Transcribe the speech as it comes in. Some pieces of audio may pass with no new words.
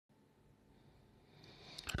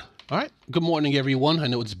All right. Good morning, everyone. I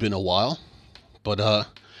know it's been a while, but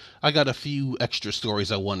I got a few extra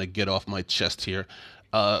stories I want to get off my chest here.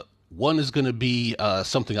 One is going to be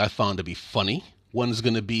something I found to be funny. One is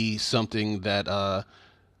going to be something that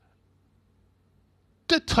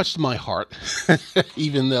touched my heart,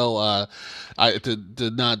 even though I did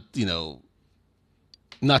not,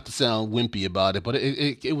 not to sound wimpy about it, but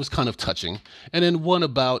it was kind of touching. And then one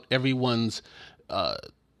about everyone's uh,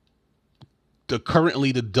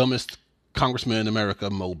 currently the dumbest congressman in America,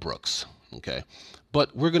 Mo Brooks. Okay,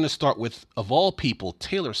 but we're going to start with, of all people,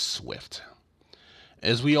 Taylor Swift.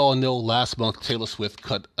 As we all know, last month Taylor Swift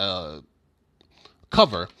cut a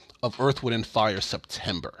cover of Earth, Wind, and Fire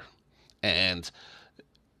September, and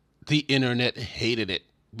the internet hated it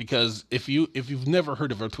because if you've never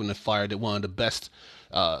heard of Earth, Wind, and Fire, they're one of the best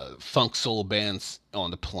funk soul bands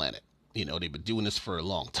on the planet. You know, they've been doing this for a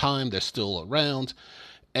long time. They're still around,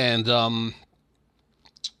 and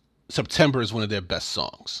September is one of their best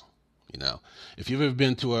songs. You know, if you've ever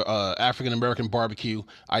been to a African American barbecue,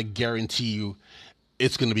 I guarantee you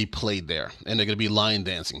it's going to be played there, and they're going to be line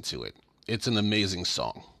dancing to it. It's an amazing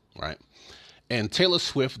song, right? And Taylor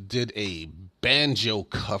Swift did a banjo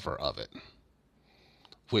cover of it,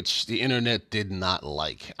 which the internet did not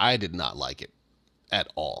like. I did not like it at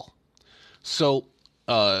all. So,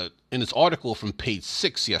 in this article from Page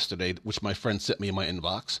Six yesterday, which my friend sent me in my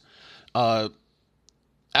inbox, uh,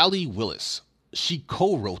 Allie Willis, she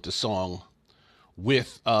co-wrote the song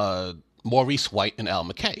with Maurice White and Al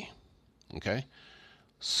McKay. Okay,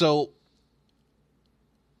 so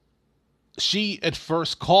she at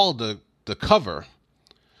first called the cover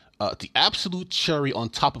the absolute cherry on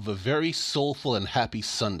top of a very soulful and happy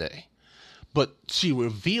Sunday. But she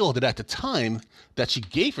revealed that at the time that she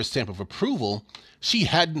gave her stamp of approval, she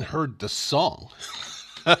hadn't heard the song.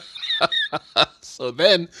 So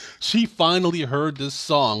then she finally heard this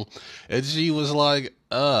song and she was like,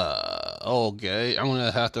 okay, I'm going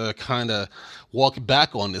to have to kind of walk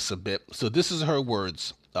back on this a bit. So this is her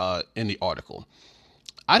words in the article.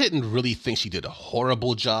 I didn't really think she did a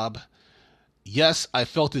horrible job. Yes, I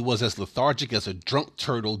felt it was as lethargic as a drunk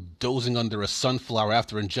turtle dozing under a sunflower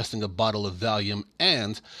after ingesting a bottle of Valium,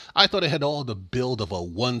 and I thought it had all the build of a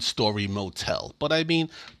one-story motel. But I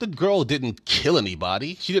mean, the girl didn't kill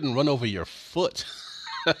anybody. She didn't run over your foot.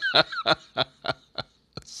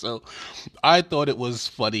 So I thought it was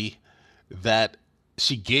funny that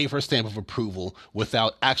she gave her stamp of approval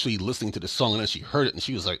without actually listening to the song, and then she heard it and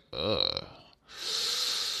she was like, ugh.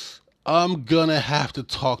 I'm gonna have to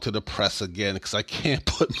talk to the press again because I can't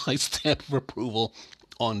put my stamp of approval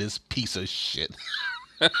on this piece of shit.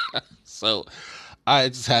 So I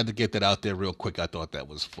just had to get that out there real quick. I thought that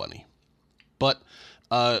was funny. But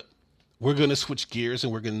we're gonna switch gears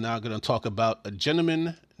and we're now gonna talk about a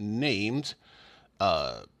gentleman named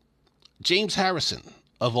uh, James Harrison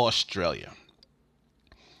of Australia.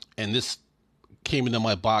 And this came into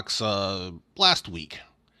my box last week.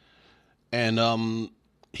 And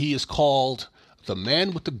he is called the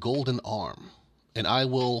Man with the Golden Arm. And I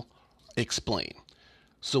will explain.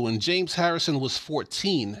 So when James Harrison was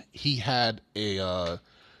 14, he had I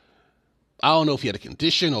don't know if he had a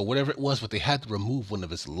condition or whatever it was, but they had to remove one of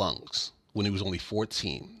his lungs when he was only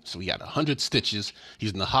 14. So he had 100 stitches.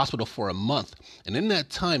 He's in the hospital for a month. And in that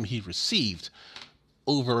time, he received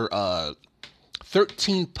over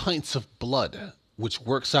 13 pints of blood, which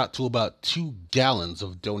works out to about 2 gallons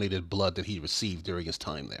of donated blood that he received during his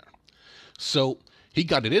time there. So he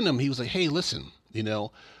got it in him. He was like, hey, listen,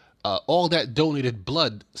 all that donated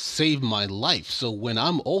blood saved my life. So when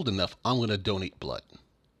I'm old enough, I'm going to donate blood.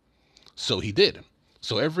 So he did.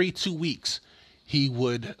 So every 2 weeks, he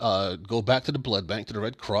would go back to the blood bank, to the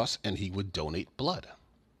Red Cross, and he would donate blood.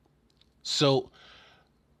 So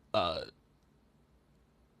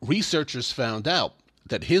researchers found out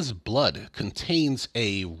that his blood contains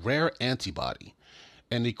a rare antibody,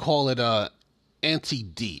 and they call it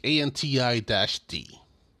anti-D, ANTI-D,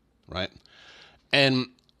 right? And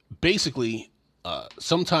basically,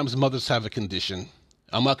 sometimes mothers have a condition.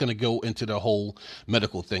 I'm not going to go into the whole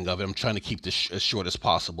medical thing of it. I'm trying to keep this as short as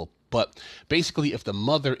possible. But basically, if the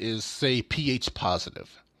mother is, say, pH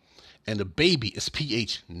positive and the baby is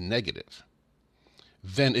pH negative,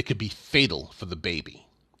 then it could be fatal for the baby.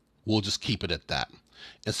 We'll just keep it at that.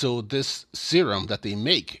 And so this serum that they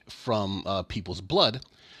make from people's blood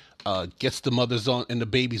gets the mothers on and the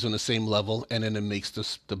babies on the same level, and then it makes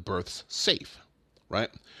the births safe, right?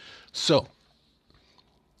 So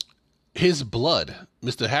his blood,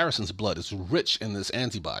 Mr. Harrison's blood, is rich in this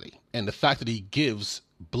antibody. And the fact that he gives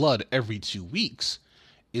blood every 2 weeks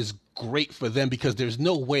is great for them because there's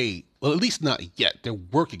no way, well, at least not yet, they're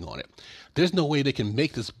working on it. There's no way they can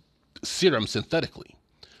make this serum synthetically.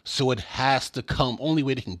 So it has to come, only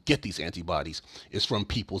way they can get these antibodies is from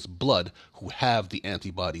people's blood who have the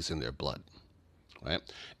antibodies in their blood. Right?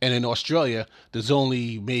 And in Australia, there's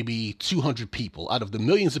only maybe 200 people. Out of the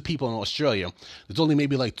millions of people in Australia, there's only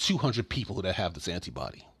maybe like 200 people that have this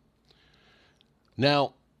antibody.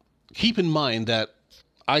 Now, keep in mind that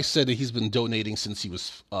I said that he's been donating since he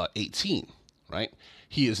was 18, right?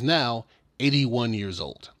 He is now 81 years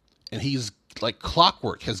old. And he's like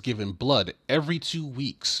clockwork has given blood every 2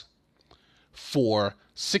 weeks for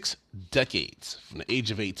 6 decades, from the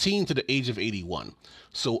age of 18 to the age of 81.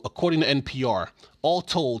 So according to NPR, all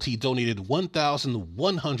told, he donated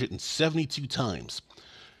 1,172 times,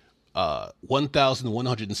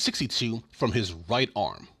 1,162 from his right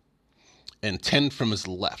arm, and 10 from his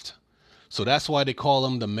left. So that's why they call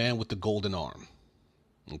him the man with the golden arm.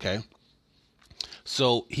 Okay?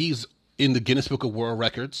 So he's in the Guinness Book of World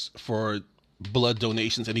Records for blood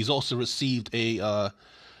donations, and he's also received an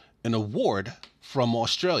award from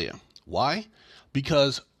Australia. Why?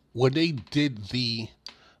 Because when they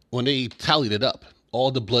tallied it up,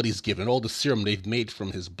 all the blood he's given, all the serum they've made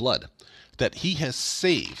from his blood, that he has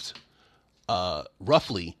saved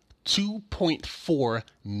roughly 2.4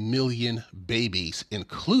 million babies,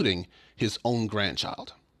 including his own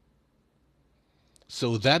grandchild.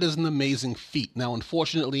 So that is an amazing feat. Now,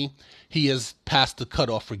 unfortunately, he has passed the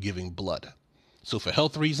cutoff for giving blood. So for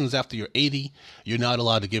health reasons, after you're 80, you're not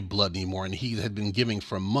allowed to give blood anymore. And he had been giving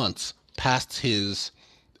for months past his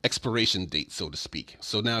expiration date, so to speak.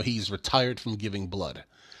 So now he's retired from giving blood.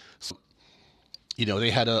 So, they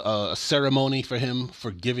had a ceremony for him for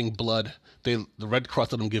giving blood. The Red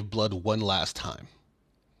Cross let him give blood one last time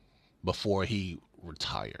before he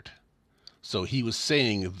retired. So he was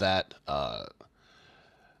saying that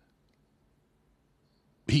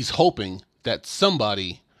he's hoping that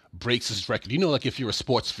somebody breaks his record. Like if you're a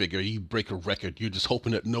sports figure, you break a record, you're just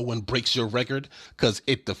hoping that no one breaks your record because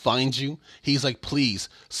it defines you. He's like, please,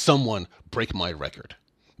 someone break my record,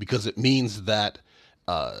 because it means that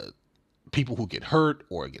people who get hurt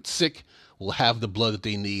or get sick will have the blood that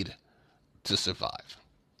they need to survive.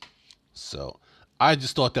 So I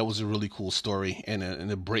just thought that was a really cool story and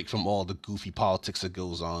a break from all the goofy politics that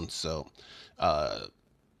goes on. So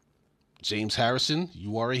James Harrison,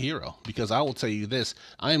 you are a hero, because I will tell you this,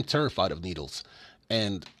 I am terrified of needles,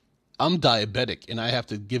 and I'm diabetic, and I have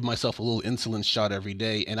to give myself a little insulin shot every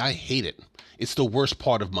day, and I hate it. It's the worst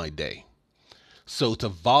part of my day. So to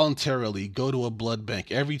voluntarily go to a blood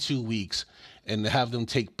bank every 2 weeks and to have them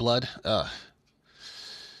take blood,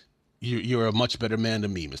 you're a much better man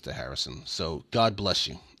than me, Mr. Harrison. So God bless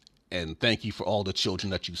you, and thank you for all the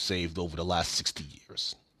children that you saved over the last 60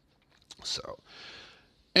 years. So...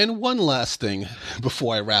 And one last thing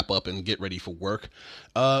before I wrap up and get ready for work.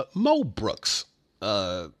 Mo Brooks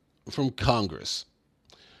from Congress.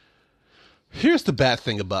 Here's the bad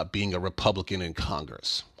thing about being a Republican in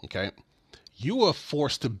Congress, okay? You are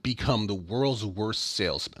forced to become the world's worst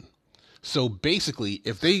salesman. So basically,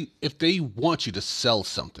 if they want you to sell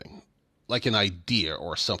something, like an idea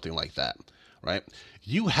or something like that, right?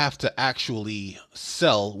 You have to actually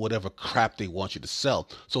sell whatever crap they want you to sell.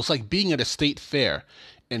 So it's like being at a state fair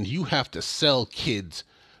and you have to sell kids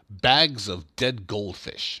bags of dead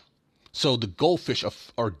goldfish. So the goldfish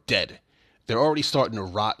are dead. They're already starting to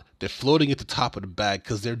rot. They're floating at the top of the bag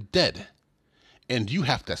because they're dead. And you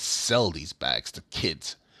have to sell these bags to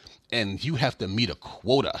kids. And you have to meet a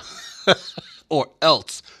quota. Or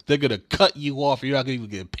else they're going to cut you off. You're not going to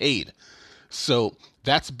even get paid. So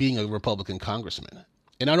that's being a Republican congressman.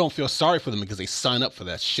 And I don't feel sorry for them because they sign up for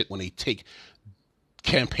that shit when they take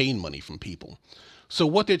campaign money from people. So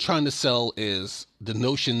what they're trying to sell is the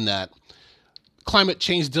notion that climate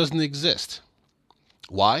change doesn't exist.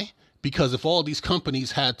 Why? Because if all these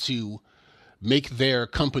companies had to make their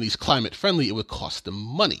companies climate friendly, it would cost them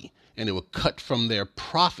money. And it would cut from their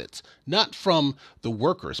profits, not from the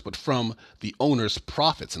workers, but from the owners'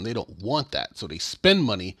 profits. And they don't want that. So they spend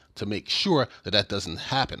money to make sure that that doesn't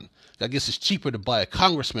happen. I guess it's cheaper to buy a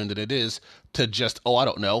congressman than it is to just,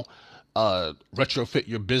 retrofit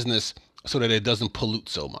your business so that it doesn't pollute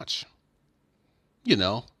so much.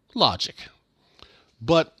 Logic.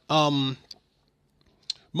 But Mo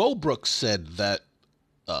Brooks said that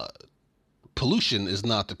pollution is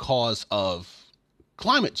not the cause of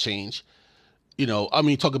climate change.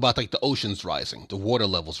 Talk about like the oceans rising, the water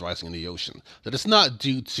levels rising in the ocean. That it's not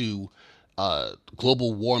due to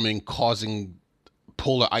global warming causing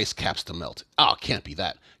polar ice caps to melt. It can't be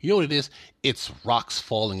that. You know what it is? It's rocks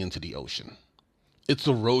falling into the ocean. It's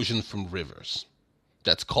erosion from rivers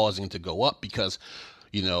that's causing it to go up because,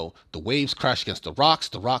 The waves crash against the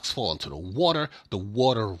rocks fall into the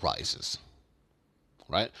water rises.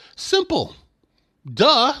 Right? Simple.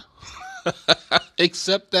 Duh.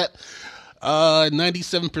 Except that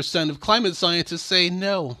 97% of climate scientists say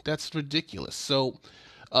no, that's ridiculous. So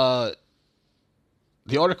the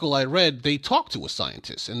article I read, they talked to a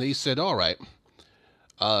scientist and they said, all right,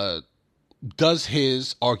 does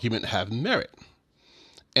his argument have merit?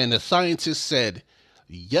 And the scientist said,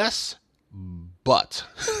 yes, but.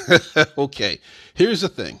 Okay, here's the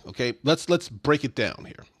thing. Okay, let's break it down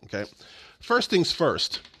here. Okay, first things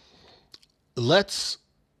first. Let's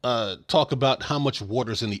talk about how much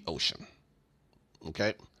water's in the ocean.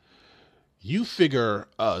 Okay, you figure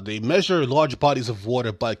they measure large bodies of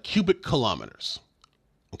water by cubic kilometers.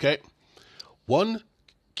 Okay, 1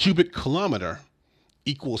 cubic kilometer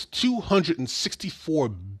equals 264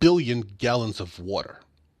 billion gallons of water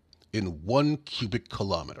in 1 cubic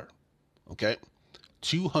kilometer. Okay,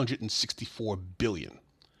 264 billion.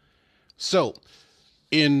 So,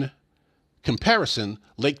 in comparison,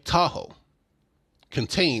 Lake Tahoe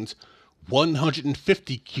contains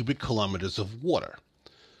 150 cubic kilometers of water.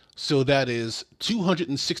 So that is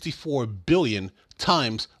 264 billion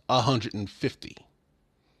times 150.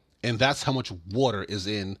 And that's how much water is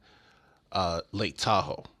in Lake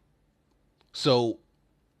Tahoe. So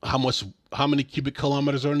how many cubic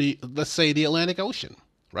kilometers are in the Atlantic Ocean,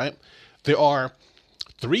 right? There are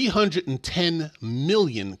 310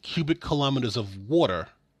 million cubic kilometers of water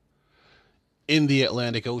in the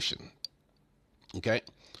Atlantic Ocean. Okay?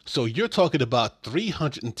 So you're talking about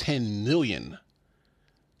 310 million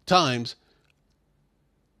times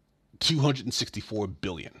 264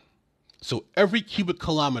 billion. So every cubic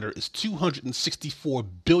kilometer is 264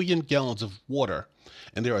 billion gallons of water,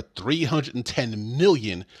 and there are 310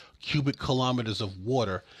 million cubic kilometers of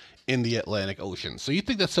water in the Atlantic Ocean. So you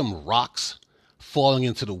think that some rocks falling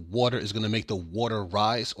into the water is going to make the water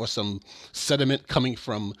rise, or some sediment coming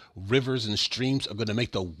from rivers and streams are going to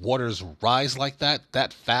make the waters rise like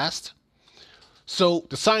that fast? So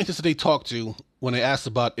the scientists that they talked to, when they asked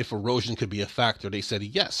about if erosion could be a factor, they said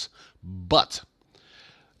yes, but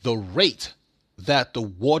the rate that the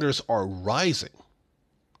waters are rising,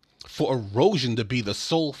 for erosion to be the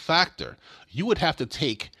sole factor, you would have to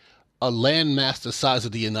take a landmass the size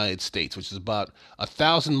of the United States, which is about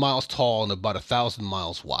 1,000 miles tall and about 1,000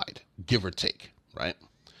 miles wide, give or take, right?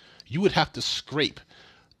 You would have to scrape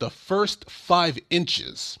the first 5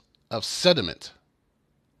 inches of sediment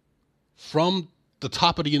from the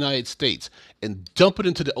top of the United States and dump it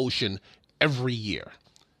into the ocean every year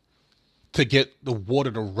to get the water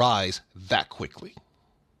to rise that quickly.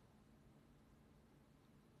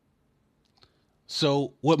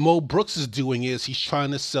 So what Mo Brooks is doing is he's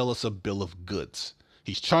trying to sell us a bill of goods.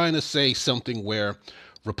 He's trying to say something where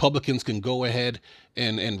Republicans can go ahead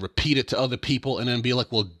and repeat it to other people and then be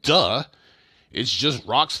like, well, duh, it's just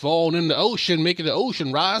rocks falling in the ocean, making the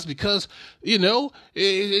ocean rise because,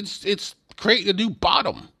 it's creating a new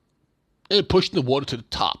bottom and pushing the water to the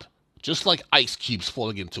top. Just like ice cubes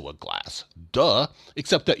falling into a glass. Duh.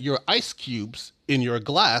 Except that your ice cubes in your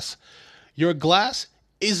glass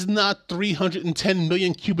is not 310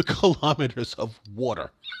 million cubic kilometers of water.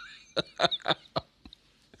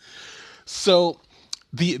 So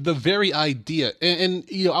the very idea, and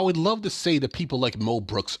I would love to say that people like Mo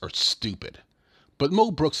Brooks are stupid, but Mo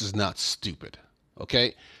Brooks is not stupid,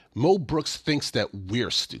 okay? Mo Brooks thinks that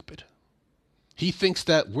we're stupid. He thinks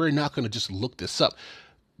that we're not going to just look this up.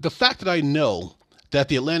 The fact that I know that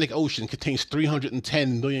the Atlantic Ocean contains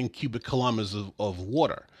 310 million cubic kilometers of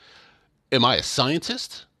water. Am I a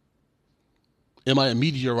scientist? Am I a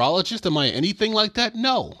meteorologist? Am I anything like that?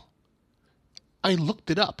 No. I looked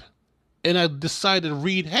it up and I decided to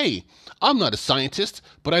read, hey, I'm not a scientist,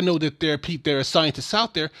 but I know that there are scientists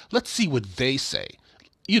out there. Let's see what they say.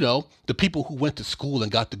 The people who went to school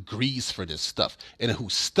and got degrees for this stuff and who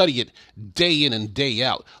study it day in and day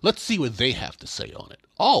out. Let's see what they have to say on it.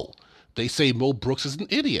 Oh, they say Mo Brooks is an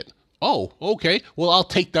idiot. Oh, okay. Well, I'll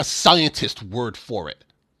take the scientist word for it.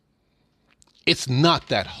 It's not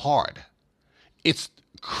that hard. It's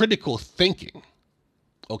critical thinking.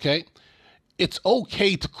 Okay? It's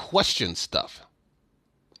okay to question stuff.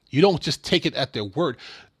 You don't just take it at their word.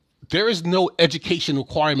 There is no education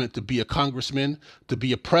requirement to be a congressman, to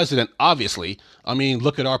be a president, obviously. I mean,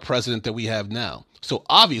 look at our president that we have now. So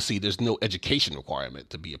obviously there's no education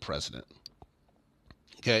requirement to be a president.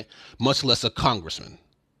 Okay? Much less a congressman.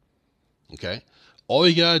 Okay? All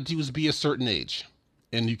you gotta do is be a certain age,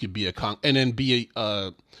 and you could be be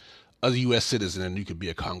a U.S. citizen, and you could be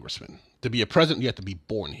a congressman. To be a president, you have to be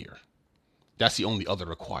born here. That's the only other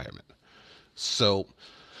requirement. So,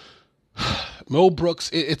 Mo Brooks,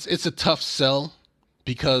 it's a tough sell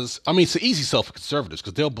because I mean it's an easy sell for conservatives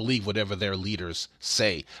because they'll believe whatever their leaders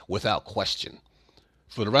say without question.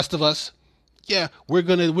 For the rest of us, yeah, we're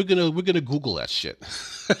gonna Google that shit,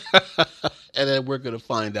 and then we're gonna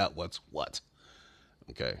find out what's what.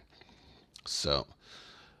 Okay, so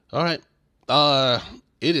all right,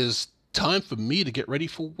 it is time for me to get ready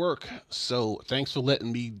for work. So thanks for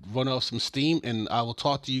letting me run off some steam, and I will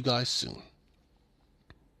talk to you guys soon.